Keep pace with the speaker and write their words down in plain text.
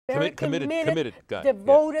very committed guy.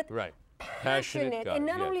 devoted, Yeah. Right. passionate, guy. and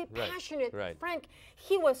not Yeah. only Right. passionate, Right. Frank,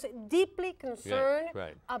 he was deeply concerned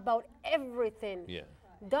Right. about everything. Yeah.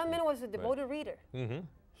 That man was a devoted reader. Mm-hmm.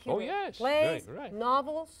 He Oh, read yes. plays, Right.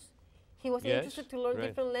 novels. He was Yes, interested to learn right.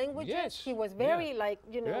 different languages. Yes, He was very, yeah. like,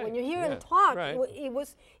 you know, Right, when you hear yeah, him talk, right. it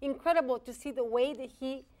was incredible to see the way that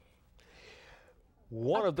he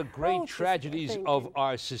One of the great approaches tragedies thinking. of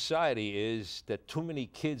our society is that too many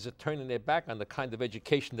kids are turning their back on the kind of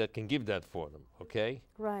education that can give that for them, okay?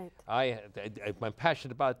 Right. I'm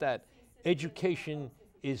passionate about that. Education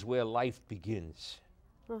is where life begins.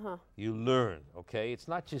 You learn, okay? It's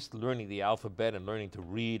not just learning the alphabet and learning to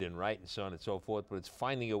read and write and so on and so forth, but it's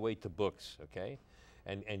finding your way to books, okay?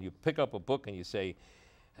 And you pick up a book and you say,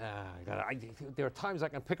 there are times I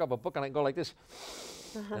can pick up a book and I go like this,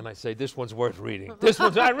 and I say, this one's worth reading. This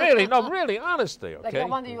one's, really, honestly, okay? Like the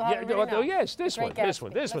one that you have written now. Yes, this The one, Great this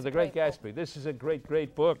one, Gatsby. The Great Gatsby. This is a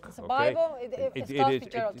great book. It's a okay? Bible. It's Scott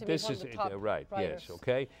Fitzgerald to me, this one is of the top right, writers. yes,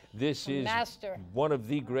 okay? This A is master. one of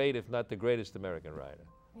the great, if not the greatest American writer.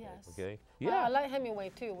 Yes. Okay. I like Hemingway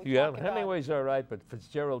too. We Yeah, talk about- Hemingway's all right, but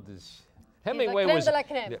Fitzgerald is. la Hemingway creme was. de la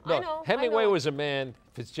creme. No, I know, Hemingway I know. was a man.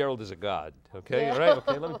 Fitzgerald is a god. Okay, Yeah. all right.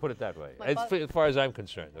 Okay, let me put it that way. My As far as I'm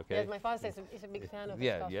concerned. Okay. Yes, my father is a big fan of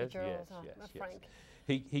Yeah, Scott yes, Fitzgerald. yes. Frank.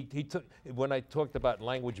 He took when I talked about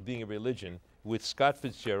language being a religion with Scott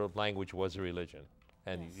Fitzgerald, language was a religion,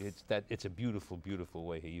 and it's a beautiful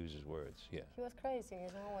way he uses words. Yeah. He was crazy in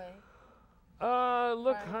his own way.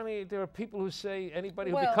 Look, Right. honey, there are people who say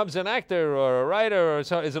anybody who Well, becomes an actor or a writer or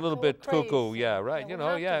so is a little bit crazy. cuckoo. Yeah, right. They You would know,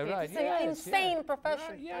 have to yeah, be. right. It's an yes, insane yeah. profession.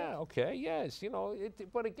 Right, yeah, okay, yes. You know,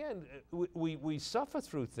 but again, we suffer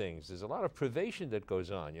through things. There's a lot of privation that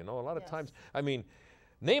goes on. You know, a lot of times. I mean,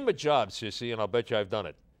 name a job, Sissy, and I'll bet you I've done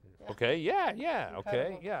it. Okay, yeah,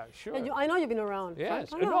 okay, yeah, sure. And I know you've been around. Yes,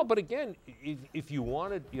 Frank. I know. no, but again, if you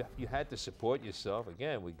wanted, you had to support yourself.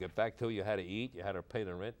 Again, we get back to you had to eat, you had to pay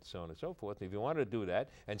the rent, so on and so forth. If you wanted to do that,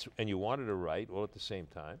 and you wanted to write all at the same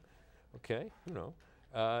time, okay, you know,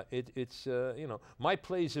 it's you know, my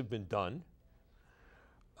plays have been done.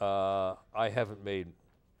 I haven't made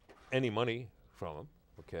any money from them.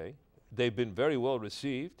 Okay, they've been very well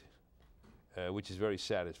received, which is very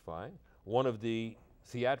satisfying. One of the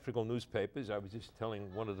theatrical newspapers, I was just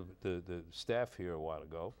telling one of the staff here a while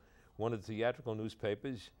ago, one of the theatrical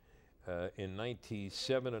newspapers in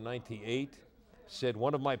 97 or 98 said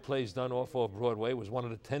one of my plays done off Broadway was one of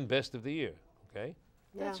the 10 best of the year, okay?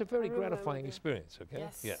 Yeah, That's a very I remember gratifying that. experience, okay?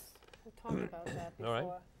 Yes. Yeah. We talked about that before.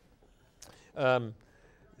 All right.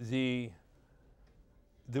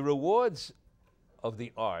 The rewards of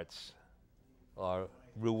the arts are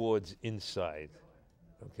rewards inside.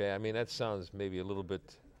 Okay, I mean that sounds maybe a little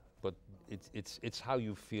bit, but it's how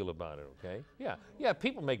you feel about it. Okay, yeah.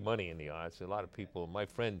 People make money in the arts. A lot of people. My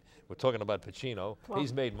friend, we're talking about Pacino. Well,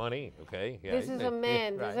 he's made money. Okay, yeah. This he's is made- a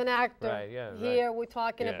man. right, This is an actor. Right, yeah, Here right. we're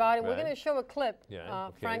talking Yeah, about him. We're right. going to show a clip, Yeah,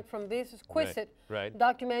 okay. Frank, from this exquisite right.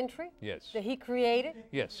 documentary Yes. that he created.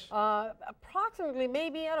 Yes. Approximately,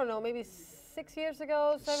 maybe I don't know, maybe 6 years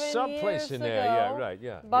ago, 7 years ago. Someplace in there. Yeah. Right.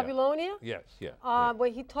 Yeah. Babylonia. Yeah. Yes. Yeah.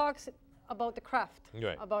 Where he talks about the craft,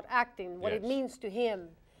 Right. about acting, what it Yes. means to him,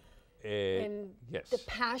 and yes. the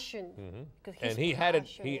passion. And he had it.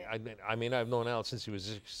 I mean, I've known Al since he was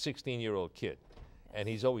a 16-year-old kid, and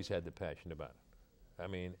he's always had the passion about it. I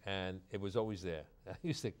mean, and it was always there. I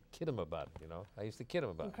used to kid him about it. You know, I used to kid him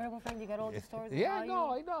about it. Incredible, Frank. You got all the stories. Yeah, about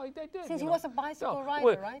no, you. I know, I did. Since you he know. was a bicycle No,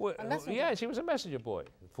 rider, right? A messenger. Yes, he was a messenger boy.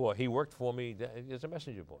 He worked for me as a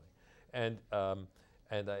messenger boy, and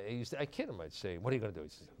I kid him. I'd say, "What are you going to do?" He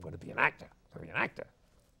says, "I'm going to be an actor. I'm going to be an actor."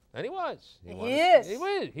 And he was. He is.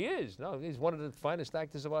 He is. No, he's one of the finest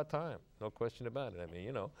actors of our time. No question about it. I mean,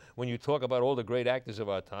 you know, when you talk about all the great actors of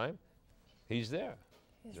our time, he's there.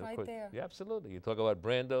 He's No right que- there. Yeah, absolutely. You talk about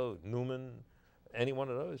Brando, Newman, any one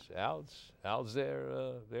of those. Al's there.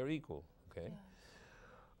 They're equal. Okay.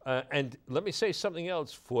 And let me say something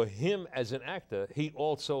else. For him as an actor, he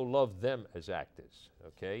also loved them as actors.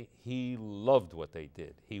 Okay, he loved what they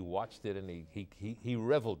did. He watched it and he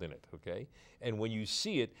reveled in it. Okay, and when you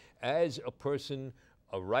see it as a person,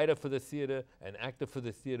 a writer for the theater, an actor for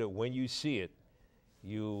the theater, when you see it,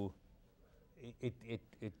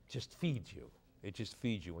 it just feeds you. It just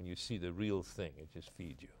feeds you when you see the real thing. It just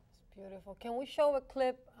feeds you. It's beautiful. Can we show a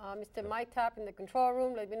clip, Mr. Mike Tapp in the control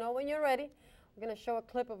room? Let me know when you're ready. We're going to show a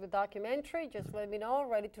clip of the documentary. Just let me know.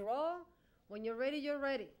 Ready to roll? When you're ready, you're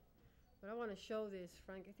ready. But I want to show this,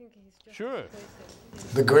 Frank. I think he's just Sure.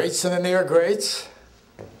 exquisite. The greats and the near greats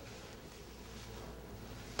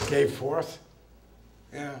gave forth.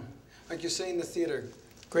 Yeah, like you say in the theater,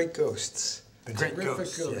 great ghosts. The great Terrific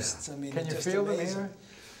ghosts, yeah. ghosts. I mean, Can you just feel them amazing. here?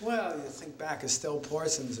 Well, you think back, Estelle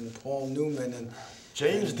Parsons and Paul Newman and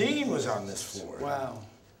James Dean was on this floor. wow.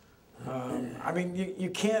 I mean, you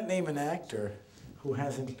can't name an actor who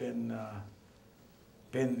hasn't been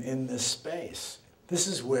in this space. This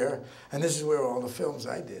is where all the films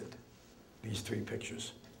I did, these 3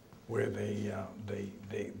 pictures, where they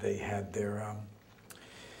had their.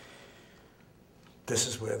 This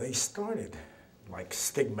is where they started. Like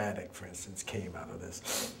Stigmatic, for instance, came out of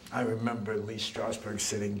this. I remember Lee Strasberg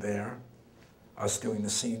sitting there, us doing the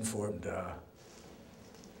scene for him.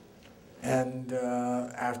 And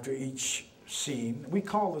after each scene, we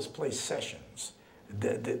call this place sessions.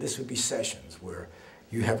 This would be sessions where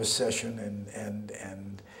you have a session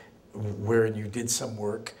and wherein you did some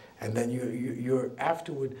work, and then you're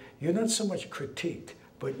afterward. You're not so much critiqued,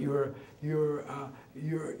 but you're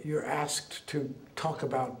asked to talk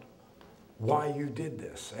about why you did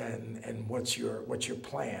this and what's your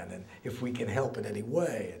plan, and if we can help in any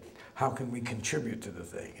way, and how can we contribute to the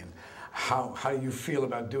thing, and how do you feel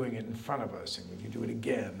about doing it in front of us, and would you do it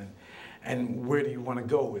again, and where do you want to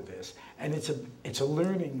go with this? And it's a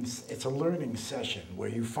learning session where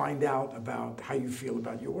you find out about how you feel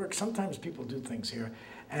about your work. Sometimes people do things here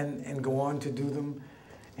and go on to do them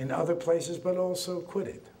in other places, but also quit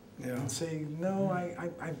it. Yeah. And say, no,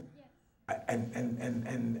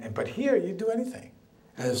 but here you do anything.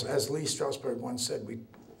 As Lee Strasberg once said,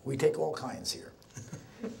 we take all kinds here.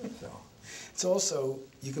 So. It's also,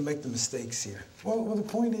 you can make the mistakes here. Well, the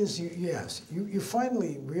point is, you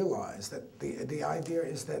finally realize that the idea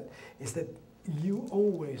is that you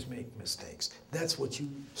always make mistakes. That's what you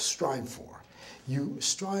strive for. You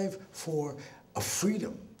strive for a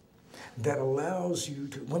freedom that allows you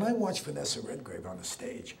to. When I watch Vanessa Redgrave on the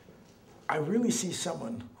stage, I really see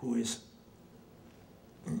someone who is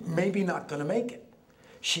maybe not going to make it.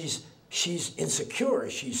 She's insecure.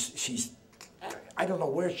 She's I don't know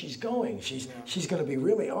where she's going. She's going to be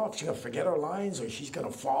really off. She's going to forget her lines, or she's going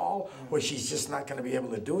to fall, or she's just not going to be able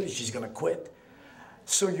to do it, and she's going to quit.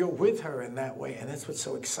 So you're with her in that way, and that's what's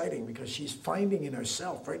so exciting, because she's finding in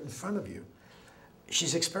herself right in front of you.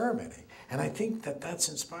 She's experimenting, and I think that that's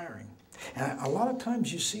inspiring. And a lot of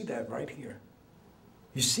times you see that right here.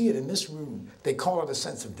 You see it in this room. They call it a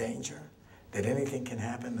sense of danger, that anything can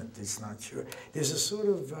happen, that it's not sure. There's a sort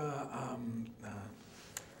of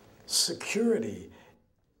security.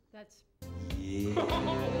 That's. Yeah.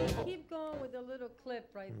 Keep going with the little clip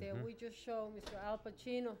right there. We just showed Mr. Al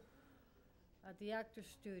Pacino at the Actors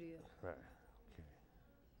Studio. Right.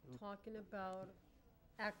 Talking about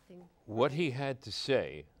acting. What he had to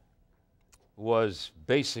say was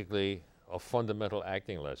basically a fundamental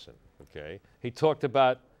acting lesson, okay? He talked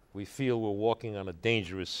about, we feel we're walking on a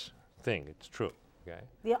dangerous thing. It's true, okay?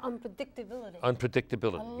 The unpredictability.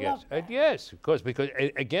 Unpredictability, yes. That. Yes, of course, because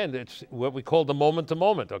again, it's what we call the moment to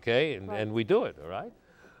moment, okay? And we do it, all right?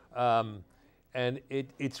 And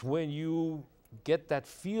it's when you get that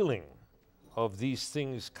feeling of these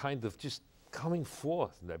things kind of just coming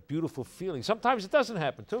forth, that beautiful feeling. Sometimes it doesn't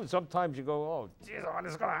happen, too. Sometimes you go, oh, geez, when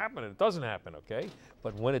is it going to happen? And it doesn't happen, okay?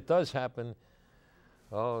 But when it does happen,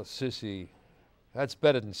 oh, Sissy, that's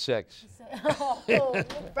better than sex. Oh,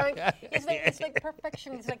 Frank, it's like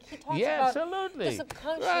perfection. It's like he talks about absolutely. the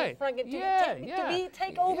subconscious, Right. Frank, and Yeah, to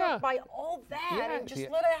take over by all that and just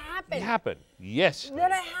let it happen. Yes.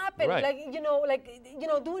 Let it happen. Right.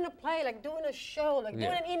 Like doing a play, like doing a show, like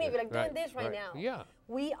doing an interview, like doing this right now. Yeah.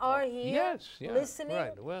 We are here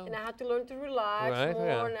listening, well, and I have to learn to relax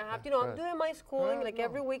more, and I have to, I'm doing my schooling, like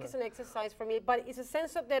every week is an exercise for me, but it's a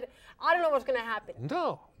sense of that I don't know what's going to happen.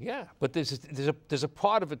 No, but there's a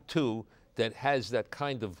part of it too that has that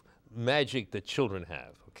kind of magic that children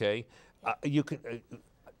have. Okay, you can.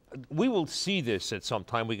 We will see this at some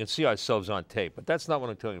time. We can see ourselves on tape, but that's not what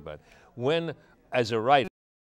I'm talking about. When, as a writer.